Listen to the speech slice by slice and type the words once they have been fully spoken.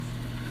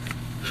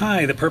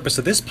Hi, the purpose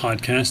of this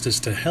podcast is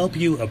to help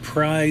you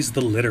appraise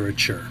the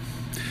literature.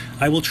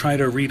 I will try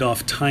to read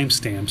off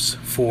timestamps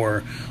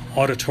for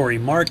auditory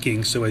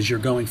marking, so as you're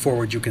going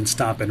forward you can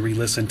stop and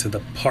re-listen to the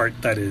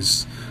part that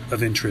is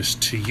of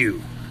interest to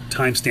you.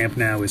 Timestamp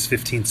now is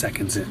 15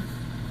 seconds in.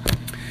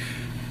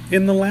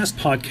 In the last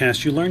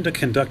podcast, you learned to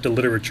conduct a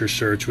literature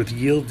search which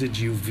yielded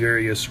you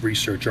various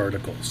research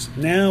articles.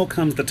 Now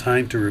comes the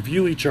time to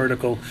review each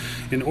article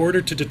in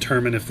order to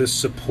determine if this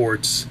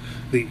supports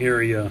the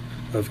area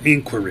of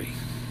inquiry.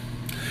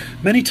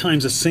 Many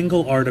times a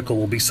single article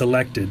will be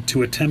selected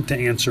to attempt to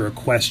answer a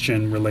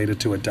question related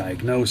to a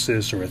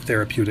diagnosis or a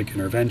therapeutic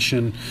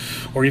intervention,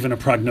 or even a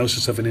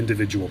prognosis of an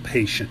individual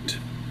patient.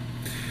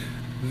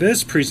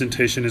 This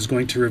presentation is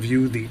going to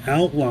review the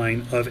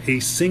outline of a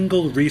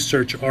single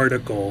research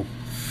article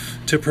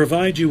to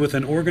provide you with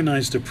an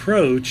organized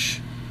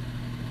approach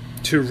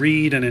to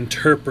read and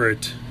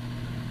interpret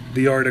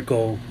the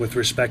article with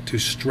respect to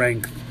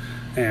strength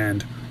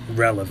and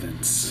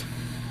relevance.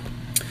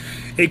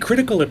 A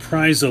critical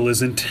appraisal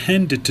is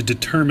intended to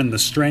determine the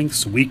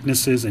strengths,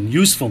 weaknesses, and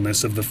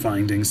usefulness of the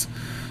findings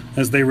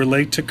as they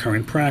relate to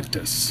current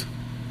practice.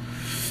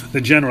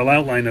 The general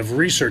outline of a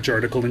research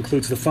article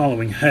includes the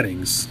following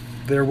headings.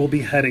 There will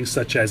be headings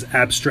such as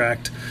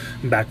abstract,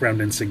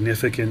 background and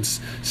significance,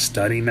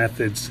 study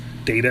methods,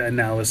 data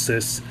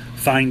analysis,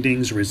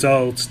 findings,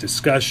 results,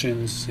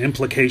 discussions,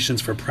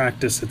 implications for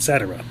practice,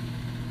 etc.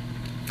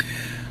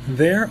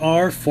 There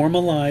are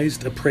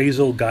formalized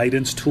appraisal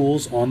guidance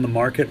tools on the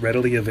market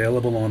readily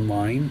available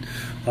online.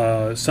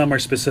 Some are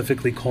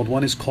specifically called,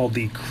 one is called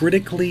the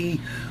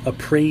Critically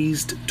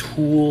Appraised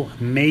Tool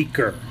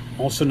Maker,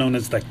 also known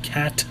as the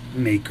CAT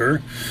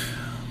Maker.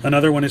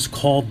 Another one is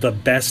called the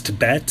Best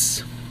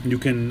Bets. You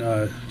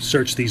can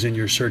search these in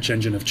your search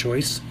engine of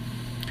choice.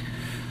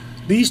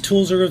 These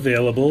tools are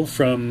available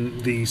from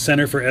the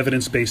Center for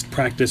Evidence-Based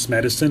Practice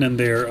Medicine, and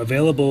they're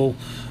available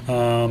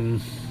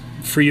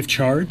free of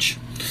charge.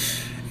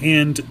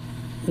 And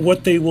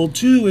what they will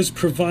do is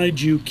provide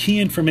you key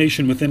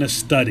information within a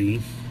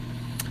study.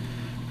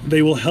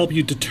 They will help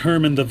you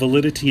determine the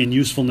validity and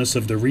usefulness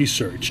of the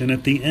research. And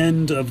at the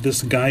end of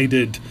this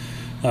guided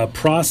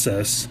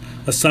process,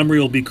 a summary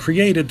will be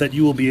created that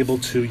you will be able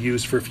to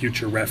use for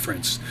future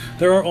reference.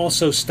 There are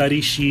also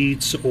study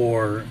sheets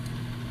or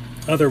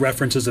other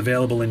references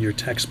available in your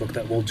textbook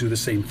that will do the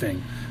same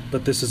thing,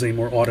 but this is a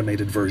more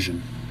automated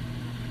version.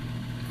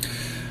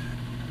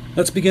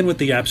 Let's begin with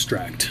the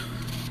abstract.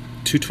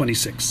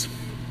 226.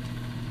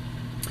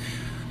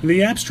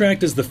 The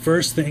abstract is the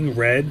first thing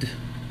read,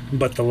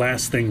 but the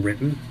last thing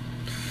written.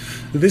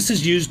 This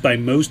is used by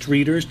most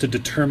readers to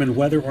determine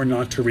whether or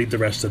not to read the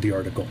rest of the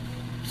article.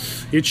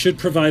 It should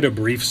provide a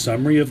brief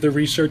summary of the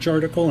research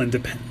article, and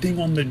depending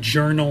on the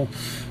journal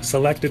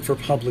selected for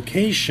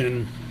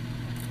publication,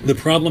 the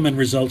problem and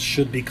results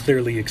should be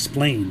clearly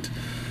explained.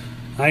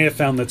 I have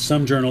found that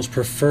some journals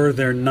prefer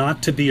there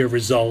not to be a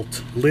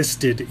result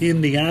listed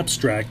in the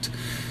abstract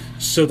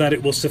so that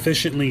it will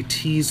sufficiently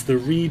tease the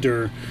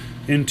reader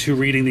into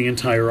reading the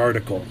entire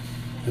article.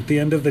 At the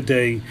end of the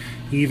day,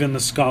 even the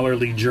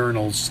scholarly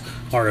journals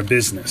are a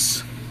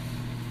business.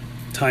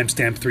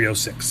 Timestamp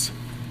 306.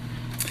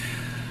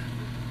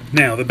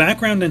 Now, the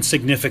background and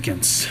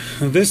significance.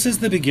 This is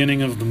the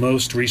beginning of the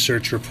most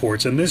research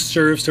reports, and this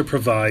serves to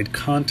provide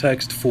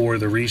context for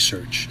the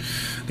research.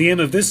 The aim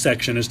of this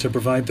section is to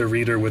provide the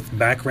reader with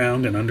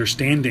background and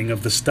understanding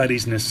of the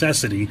study's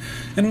necessity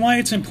and why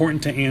it's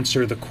important to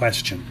answer the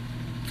question.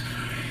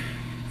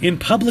 In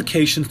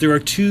publications, there are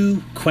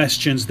two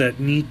questions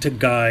that need to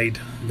guide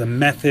the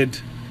method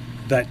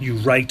that you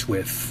write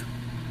with.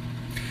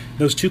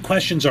 Those two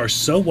questions are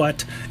so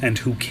what and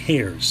who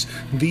cares.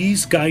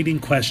 These guiding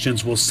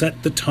questions will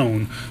set the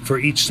tone for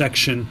each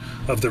section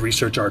of the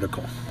research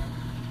article.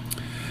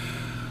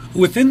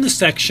 Within the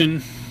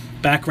section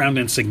background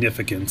and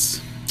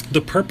significance,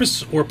 the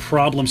purpose or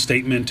problem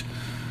statement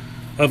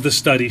of the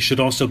study should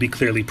also be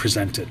clearly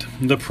presented.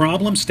 The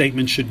problem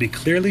statement should be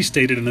clearly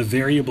stated and the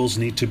variables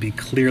need to be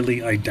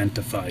clearly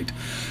identified.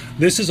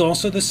 This is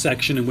also the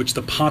section in which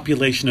the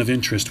population of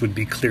interest would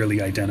be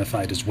clearly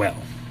identified as well.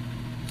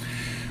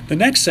 The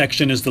next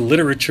section is the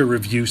literature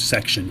review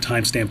section,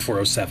 timestamp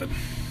 407.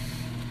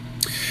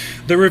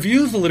 The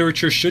review of the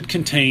literature should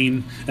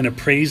contain an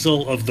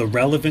appraisal of the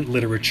relevant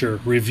literature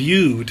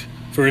reviewed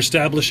for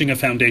establishing a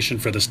foundation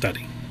for the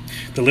study.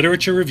 The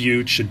literature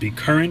reviewed should be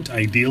current,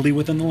 ideally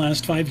within the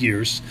last 5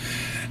 years,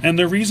 and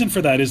the reason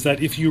for that is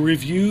that if you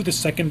review the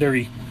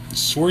secondary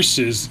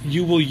sources,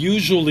 you will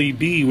usually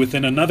be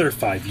within another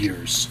 5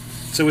 years.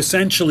 So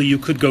essentially you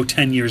could go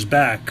 10 years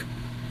back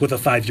with a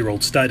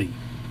 5-year-old study.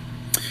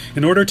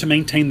 In order to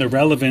maintain the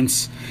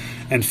relevance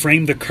and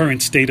frame the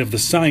current state of the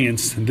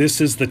science, this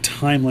is the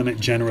time limit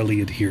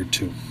generally adhered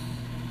to.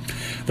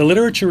 The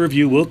literature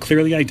review will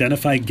clearly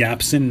identify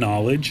gaps in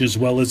knowledge as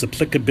well as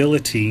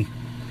applicability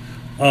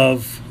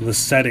of the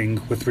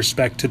setting with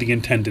respect to the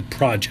intended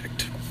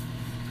project.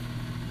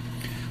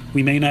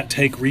 We may not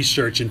take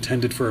research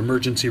intended for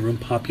emergency room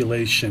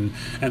population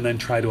and then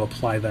try to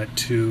apply that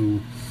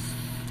to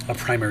a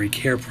primary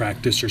care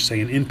practice or, say,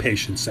 an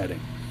inpatient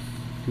setting.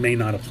 May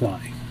not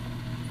apply.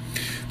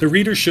 The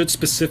reader should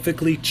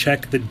specifically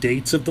check the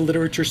dates of the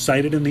literature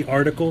cited in the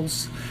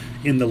articles,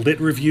 in the lit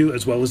review,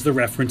 as well as the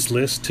reference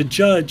list, to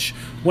judge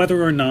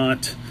whether or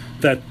not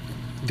that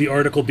the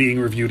article being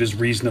reviewed is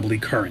reasonably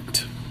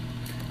current.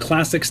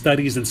 Classic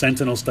studies and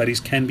sentinel studies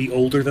can be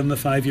older than the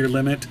 5-year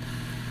limit,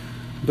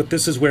 but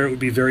this is where it would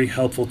be very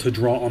helpful to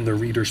draw on the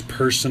reader's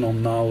personal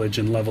knowledge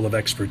and level of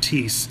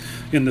expertise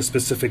in the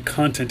specific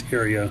content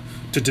area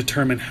to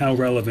determine how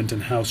relevant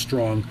and how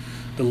strong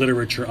the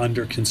literature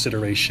under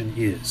consideration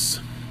is.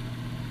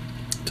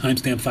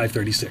 Timestamp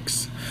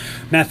 536.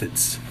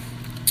 Methods.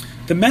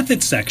 The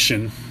methods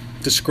section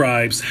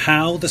describes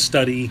how the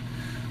study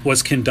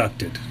was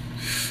conducted.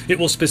 It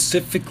will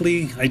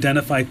specifically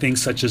identify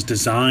things such as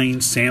design,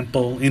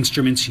 sample,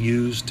 instruments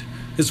used,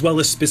 as well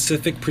as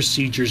specific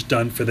procedures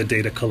done for the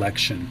data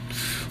collection.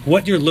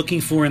 What you're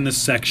looking for in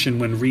this section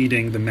when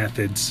reading the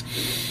methods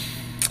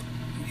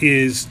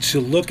is to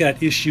look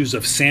at issues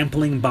of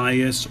sampling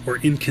bias or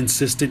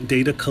inconsistent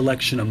data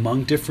collection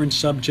among different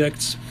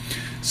subjects,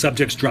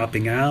 subjects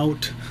dropping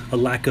out, a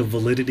lack of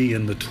validity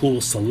in the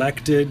tool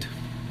selected.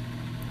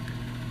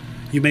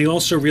 You may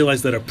also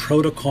realize that a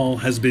protocol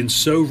has been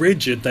so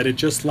rigid that it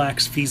just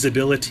lacks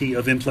feasibility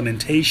of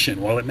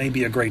implementation. While it may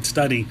be a great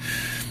study,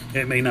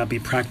 it may not be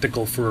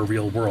practical for a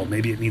real world.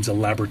 Maybe it needs a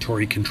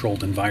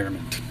laboratory-controlled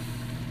environment.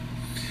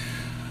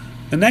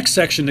 The next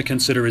section to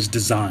consider is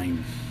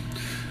design.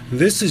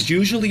 This is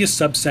usually a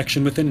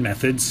subsection within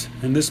methods,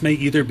 and this may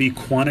either be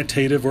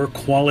quantitative or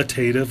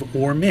qualitative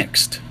or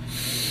mixed.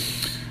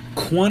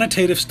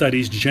 Quantitative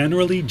studies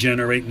generally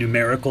generate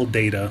numerical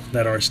data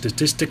that are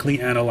statistically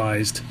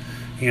analyzed,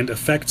 and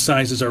effect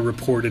sizes are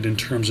reported in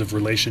terms of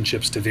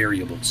relationships to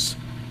variables.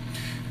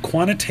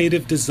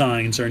 Quantitative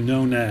designs are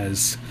known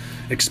as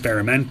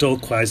experimental,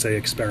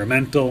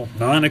 quasi-experimental,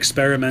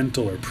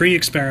 non-experimental, or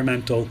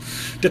pre-experimental,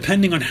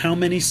 depending on how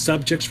many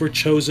subjects were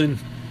chosen.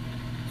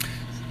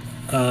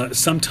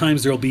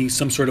 Sometimes there will be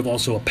some sort of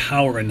also a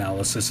power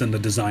analysis in the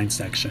design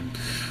section.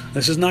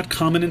 This is not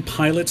common in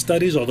pilot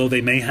studies, although they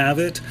may have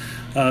it.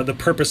 The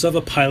purpose of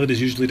a pilot is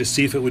usually to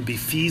see if it would be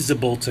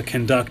feasible to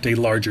conduct a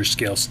larger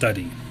scale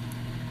study.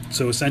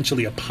 So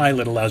essentially a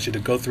pilot allows you to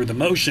go through the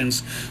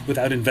motions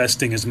without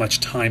investing as much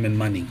time and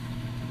money.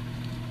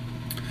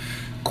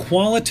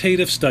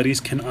 Qualitative studies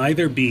can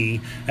either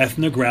be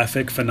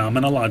ethnographic,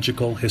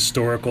 phenomenological,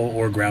 historical,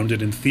 or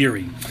grounded in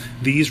theory.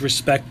 These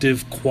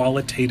respective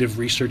qualitative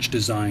research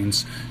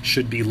designs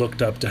should be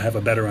looked up to have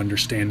a better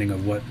understanding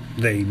of what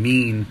they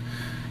mean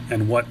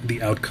and what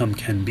the outcome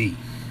can be.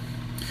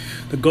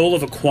 The goal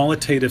of a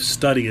qualitative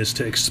study is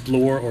to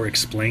explore or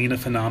explain a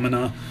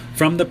phenomena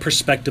from the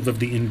perspective of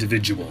the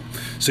individual.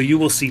 So you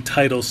will see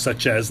titles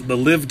such as the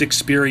lived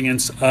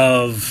experience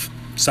of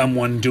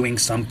someone doing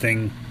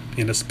something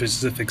in a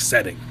specific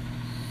setting.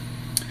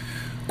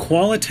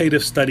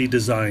 Qualitative study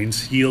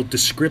designs yield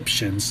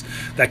descriptions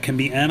that can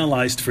be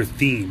analyzed for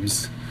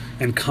themes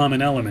and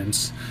common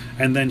elements,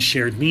 and then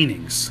shared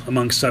meanings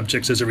among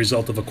subjects as a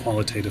result of a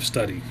qualitative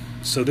study.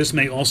 So this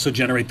may also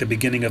generate the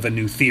beginning of a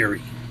new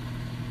theory.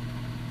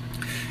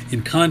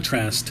 In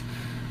contrast,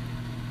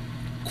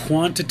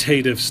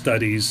 quantitative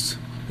studies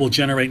will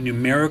generate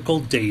numerical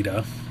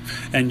data,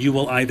 and you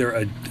will either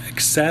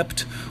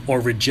accept or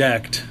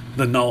reject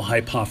the null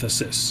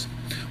hypothesis.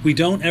 We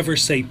don't ever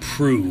say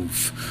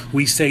prove.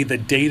 We say the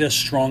data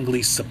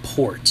strongly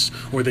supports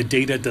or the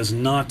data does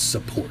not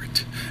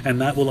support.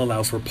 And that will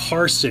allow for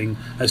parsing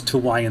as to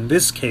why in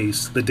this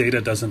case the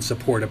data doesn't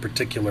support a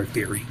particular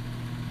theory.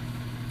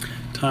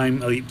 Time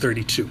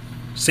 832.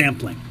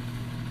 Sampling.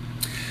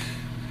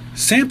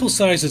 Sample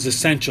size is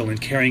essential in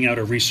carrying out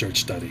a research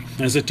study,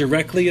 as it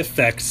directly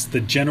affects the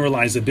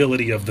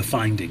generalizability of the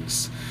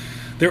findings.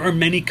 There are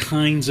many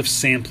kinds of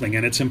sampling,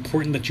 and it's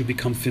important that you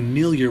become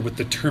familiar with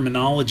the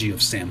terminology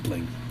of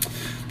sampling.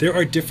 There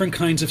are different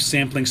kinds of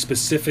sampling.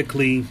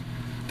 Specifically,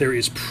 there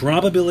is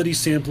probability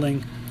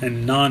sampling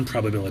and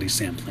non-probability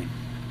sampling.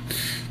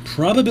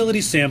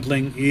 Probability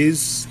sampling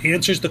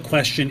answers the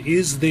question,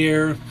 is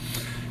there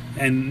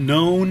a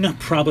known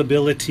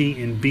probability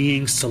in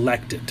being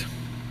selected?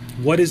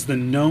 What is the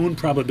known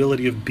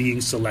probability of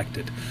being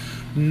selected?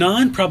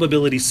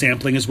 Non-probability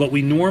sampling is what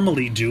we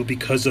normally do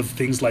because of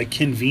things like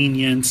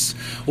convenience,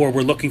 or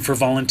we're looking for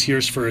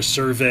volunteers for a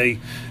survey,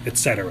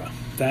 etc.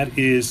 That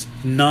is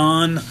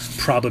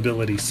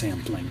non-probability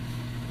sampling.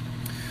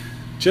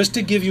 Just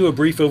to give you a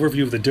brief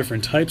overview of the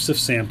different types of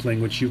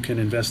sampling, which you can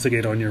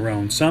investigate on your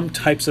own, some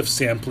types of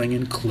sampling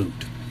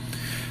include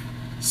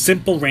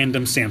simple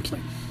random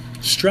sampling,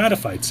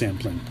 stratified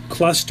sampling,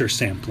 cluster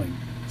sampling,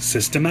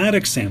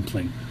 systematic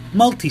sampling,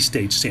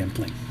 multi-stage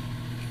sampling.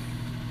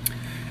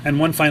 And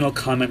one final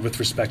comment with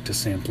respect to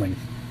sampling.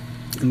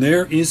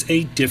 There is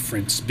a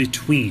difference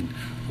between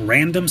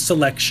random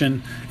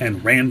selection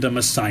and random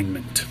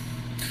assignment.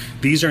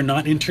 These are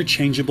not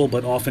interchangeable,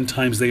 but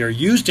oftentimes they are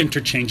used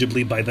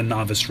interchangeably by the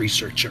novice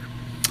researcher.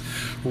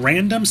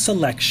 Random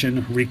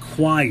selection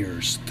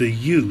requires the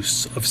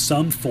use of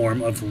some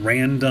form of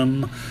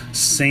random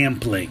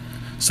sampling.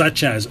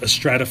 such as a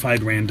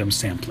stratified random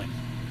sampling.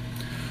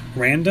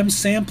 Random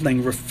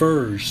sampling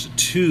refers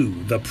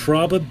to the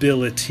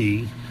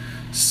probability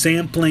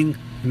sampling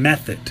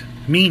method,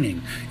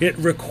 meaning it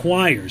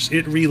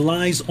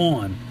relies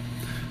on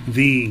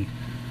the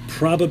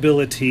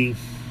probability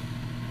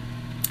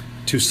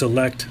to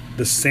select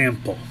the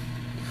sample.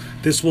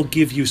 This will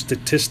give you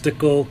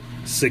statistical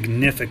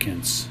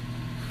significance.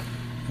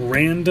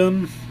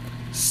 Random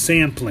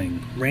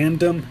sampling,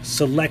 random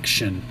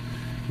selection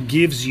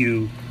gives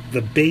you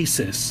the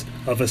basis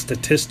of a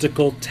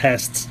statistical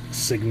test's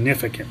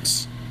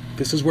significance.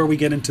 This is where we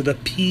get into the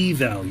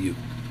p-value.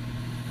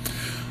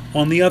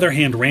 On the other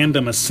hand,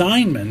 random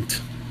assignment,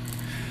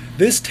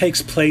 this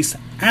takes place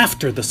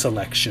after the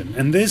selection,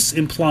 and this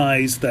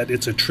implies that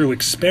it's a true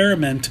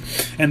experiment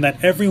and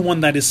that everyone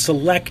that is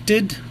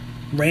selected,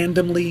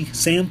 randomly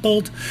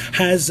sampled,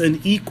 has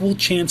an equal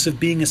chance of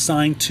being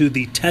assigned to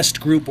the test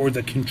group or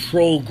the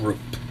control group.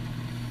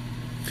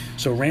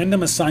 So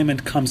random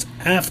assignment comes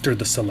after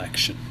the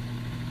selection.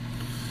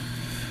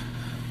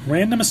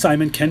 Random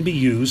assignment can be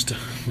used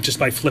just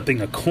by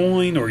flipping a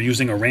coin or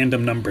using a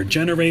random number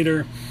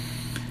generator,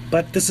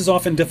 but this is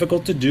often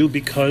difficult to do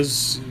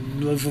because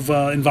of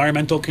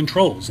environmental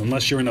controls.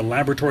 Unless you're in a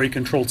laboratory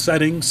controlled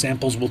setting,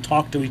 samples will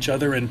talk to each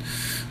other, and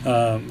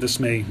this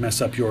may mess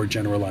up your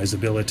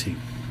generalizability.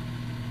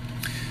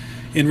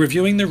 In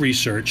reviewing the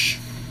research,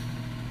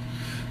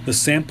 the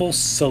sample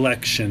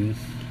selection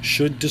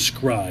should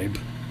describe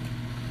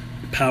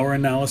power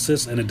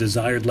analysis and a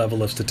desired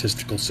level of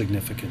statistical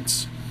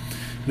significance.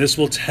 This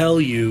will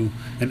tell you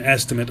an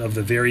estimate of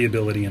the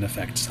variability in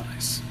effect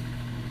size.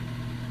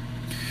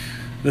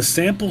 The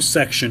sample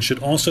section should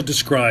also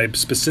describe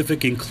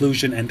specific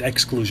inclusion and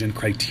exclusion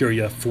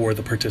criteria for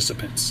the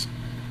participants.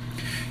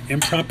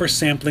 Improper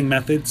sampling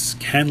methods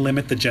can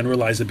limit the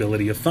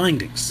generalizability of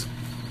findings.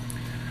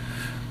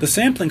 The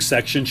sampling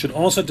section should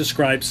also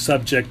describe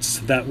subjects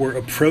that were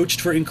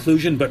approached for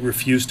inclusion but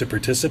refused to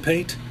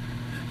participate.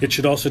 It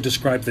should also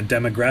describe the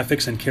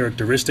demographics and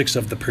characteristics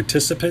of the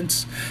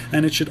participants,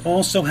 and it should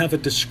also have a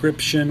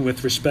description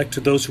with respect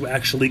to those who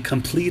actually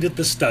completed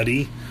the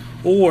study,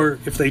 or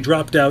if they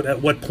dropped out,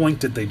 at what point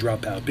did they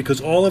drop out, because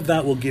all of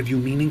that will give you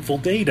meaningful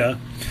data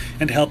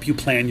and help you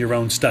plan your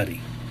own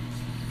study.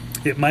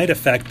 It might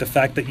affect the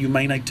fact that you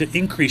might need to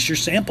increase your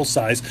sample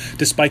size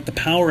despite the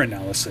power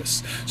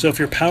analysis. So if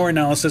your power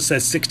analysis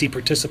says 60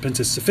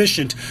 participants is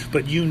sufficient,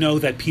 but you know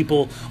that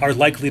people are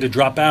likely to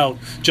drop out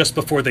just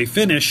before they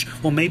finish,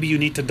 well, maybe you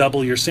need to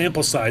double your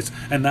sample size,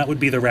 and that would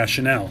be the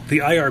rationale. The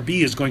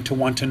IRB is going to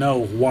want to know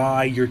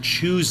why you're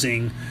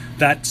choosing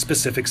that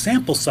specific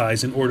sample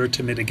size in order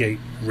to mitigate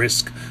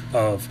risk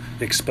of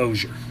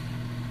exposure.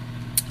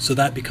 So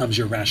that becomes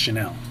your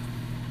rationale.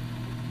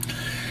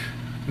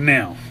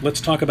 Now,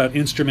 let's talk about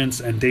instruments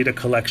and data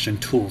collection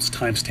tools,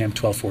 timestamp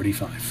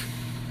 1245.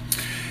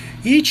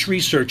 Each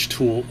research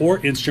tool or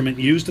instrument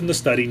used in the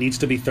study needs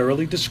to be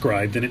thoroughly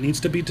described, and it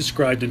needs to be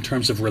described in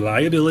terms of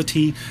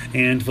reliability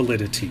and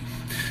validity.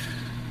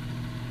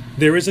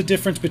 There is a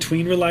difference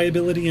between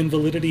reliability and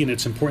validity, and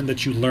it's important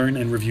that you learn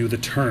and review the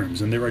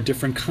terms. And there are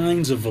different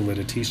kinds of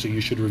validity, so you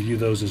should review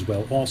those as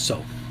well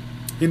also.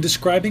 In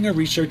describing a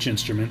research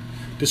instrument,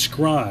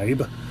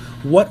 describe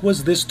what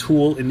was this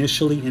tool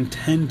initially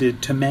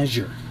intended to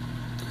measure,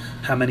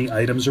 how many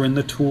items are in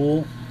the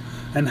tool,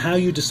 and how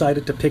you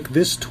decided to pick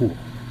this tool,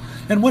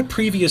 and what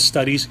previous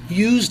studies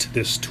used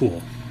this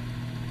tool.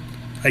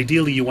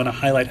 Ideally, you want to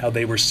highlight how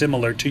they were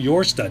similar to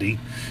your study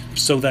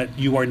so that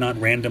you are not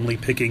randomly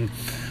picking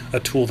a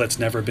tool that's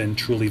never been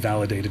truly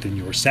validated in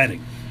your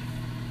setting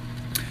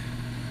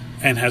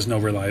and has no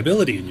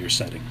reliability in your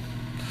setting.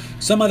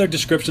 Some other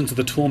descriptions of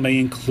the tool may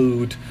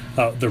include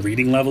the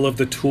reading level of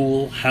the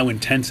tool, how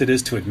intense it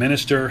is to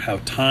administer, how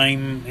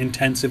time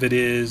intensive it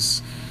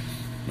is,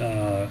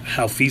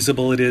 how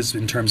feasible it is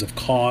in terms of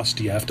cost,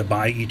 do you have to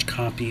buy each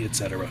copy,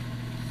 etc.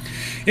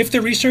 If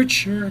the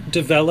researcher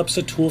develops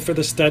a tool for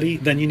the study,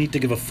 then you need to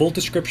give a full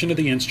description of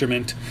the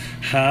instrument,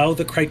 how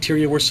the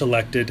criteria were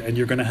selected, and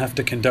you're going to have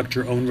to conduct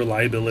your own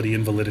reliability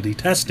and validity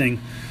testing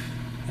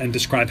and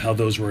describe how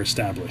those were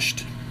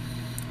established.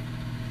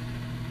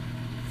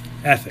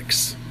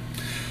 Ethics.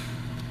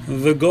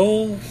 The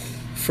goal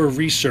for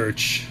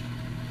research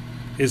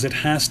is it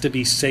has to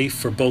be safe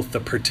for both the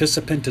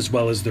participant as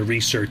well as the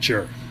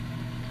researcher.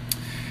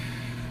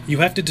 You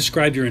have to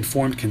describe your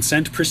informed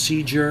consent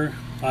procedure,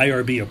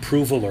 IRB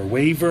approval or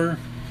waiver,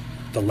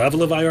 the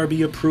level of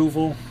IRB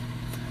approval.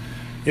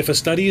 If a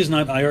study is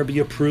not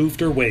IRB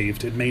approved or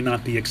waived, it may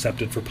not be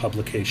accepted for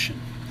publication.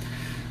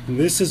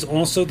 This is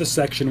also the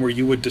section where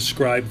you would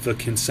describe the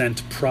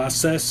consent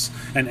process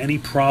and any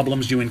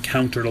problems you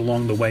encountered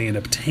along the way in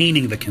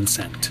obtaining the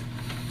consent.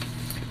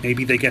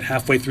 Maybe they get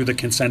halfway through the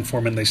consent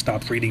form and they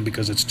stop reading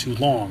because it's too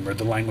long, or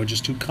the language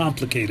is too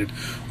complicated,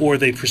 or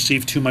they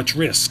perceive too much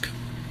risk.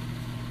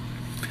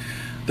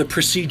 The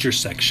procedure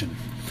section.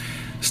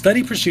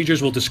 Study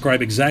procedures will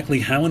describe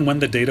exactly how and when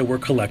the data were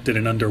collected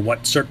and under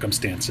what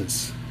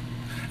circumstances.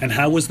 And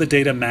how was the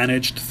data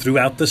managed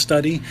throughout the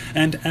study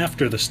and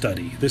after the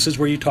study? This is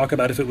where you talk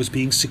about if it was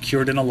being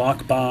secured in a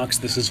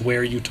lockbox. This is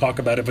where you talk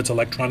about if it's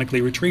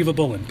electronically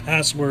retrievable and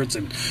passwords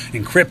and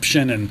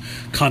encryption and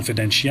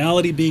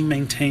confidentiality being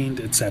maintained,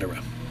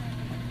 etc.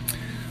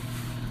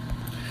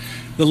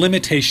 The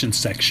limitations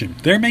section.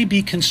 There may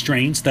be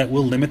constraints that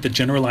will limit the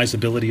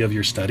generalizability of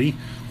your study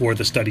or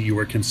the study you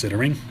are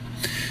considering.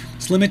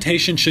 This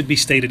limitation should be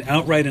stated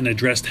outright and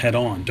addressed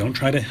head-on. Don't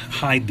try to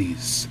hide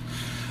these.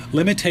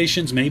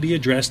 Limitations may be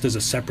addressed as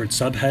a separate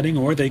subheading,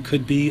 or they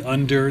could be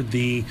under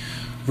the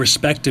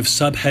respective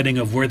subheading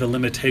of where the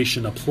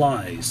limitation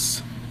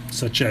applies,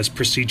 such as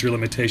procedure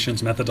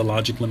limitations,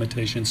 methodologic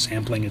limitations,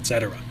 sampling,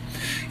 etc.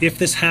 If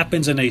this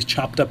happens in a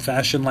chopped up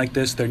fashion like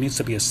this, there needs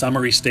to be a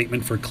summary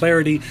statement for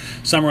clarity,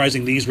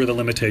 summarizing these were the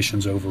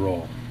limitations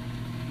overall.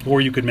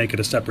 Or you could make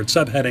it a separate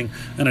subheading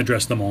and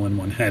address them all in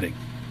one heading.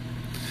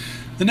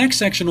 The next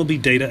section will be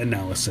data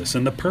analysis,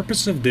 and the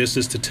purpose of this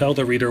is to tell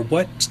the reader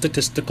what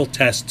statistical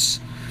tests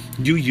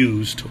you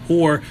used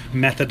or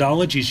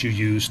methodologies you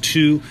used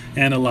to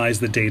analyze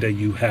the data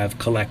you have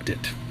collected.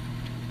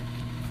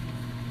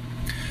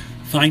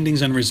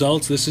 Findings and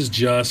results, this is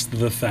just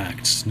the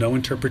facts, no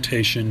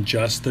interpretation,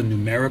 just the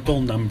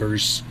numerical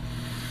numbers.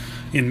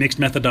 In mixed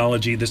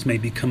methodology, this may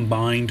be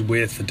combined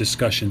with a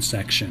discussion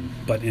section,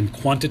 but in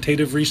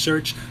quantitative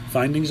research,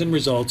 findings and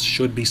results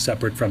should be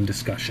separate from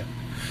discussion.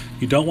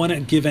 You don't want to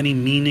give any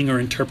meaning or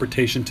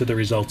interpretation to the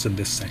results in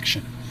this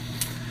section.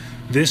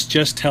 This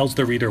just tells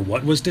the reader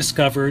what was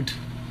discovered,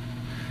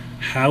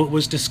 how it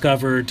was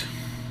discovered,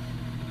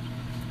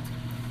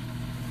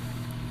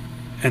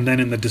 and then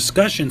in the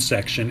discussion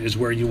section is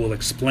where you will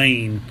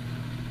explain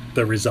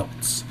the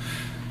results.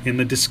 In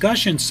the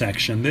discussion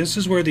section, this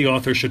is where the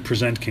author should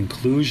present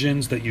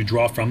conclusions that you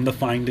draw from the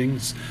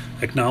findings,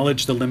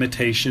 acknowledge the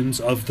limitations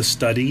of the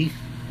study,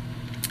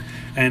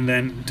 and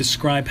then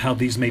describe how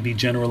these may be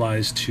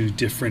generalized to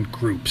different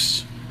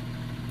groups,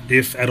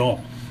 if at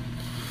all.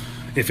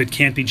 If it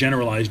can't be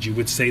generalized, you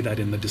would say that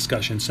in the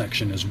discussion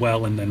section as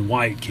well, and then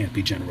why it can't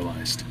be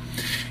generalized.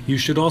 You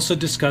should also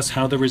discuss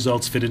how the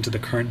results fit into the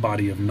current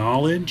body of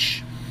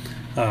knowledge,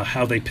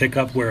 how they pick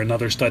up where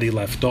another study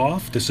left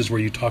off. This is where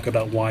you talk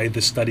about why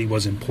this study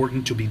was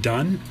important to be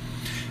done.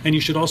 And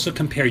you should also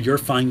compare your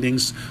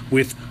findings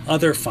with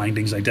other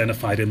findings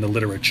identified in the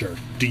literature.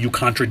 Do you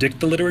contradict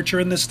the literature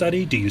in this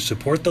study? Do you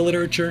support the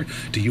literature?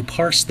 Do you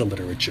parse the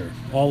literature?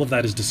 All of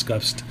that is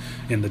discussed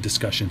in the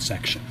discussion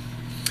section.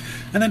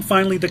 And then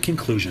finally, the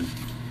conclusion.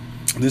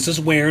 This is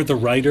where the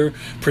writer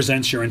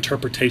presents your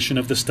interpretation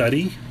of the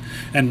study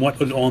and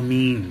what it all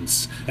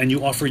means, and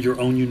you offer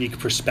your own unique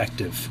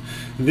perspective.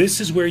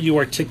 This is where you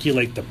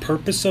articulate the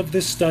purpose of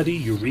this study,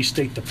 you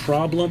restate the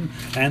problem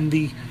and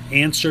the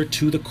answer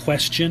to the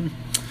question.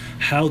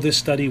 How this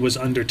study was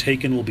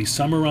undertaken will be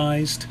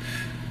summarized.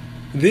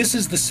 This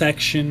is the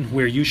section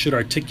where you should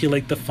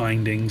articulate the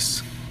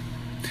findings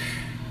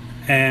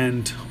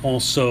and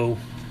also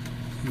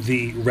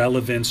the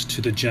relevance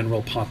to the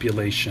general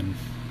population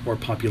or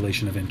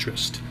population of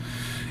interest.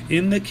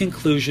 In the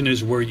conclusion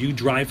is where you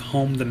drive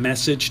home the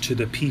message to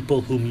the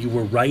people whom you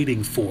were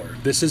writing for.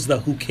 This is the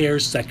who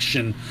cares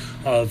section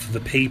of the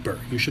paper.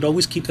 You should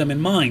always keep them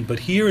in mind, but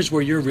here is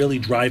where you're really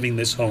driving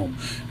this home.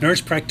 Nurse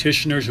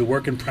practitioners who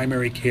work in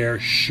primary care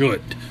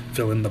should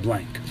fill in the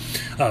blank.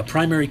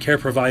 Primary care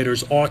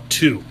providers ought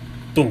to.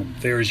 Boom,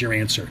 there's your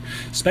answer.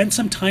 Spend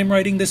some time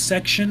writing this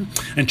section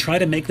and try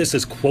to make this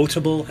as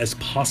quotable as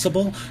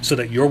possible so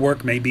that your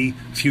work may be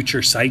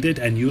future cited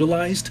and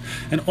utilized.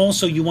 And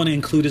also you want to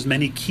include as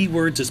many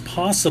keywords as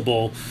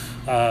possible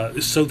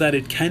so that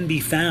it can be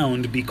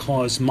found,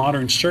 because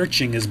modern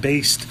searching is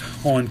based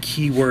on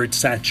keyword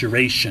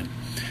saturation.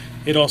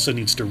 It also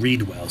needs to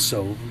read well,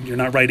 so you're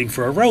not writing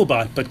for a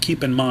robot, but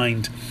keep in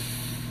mind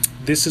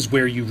this is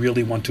where you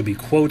really want to be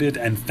quoted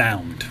and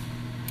found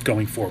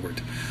going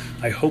forward.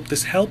 I hope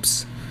this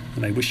helps,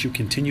 and I wish you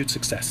continued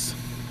success.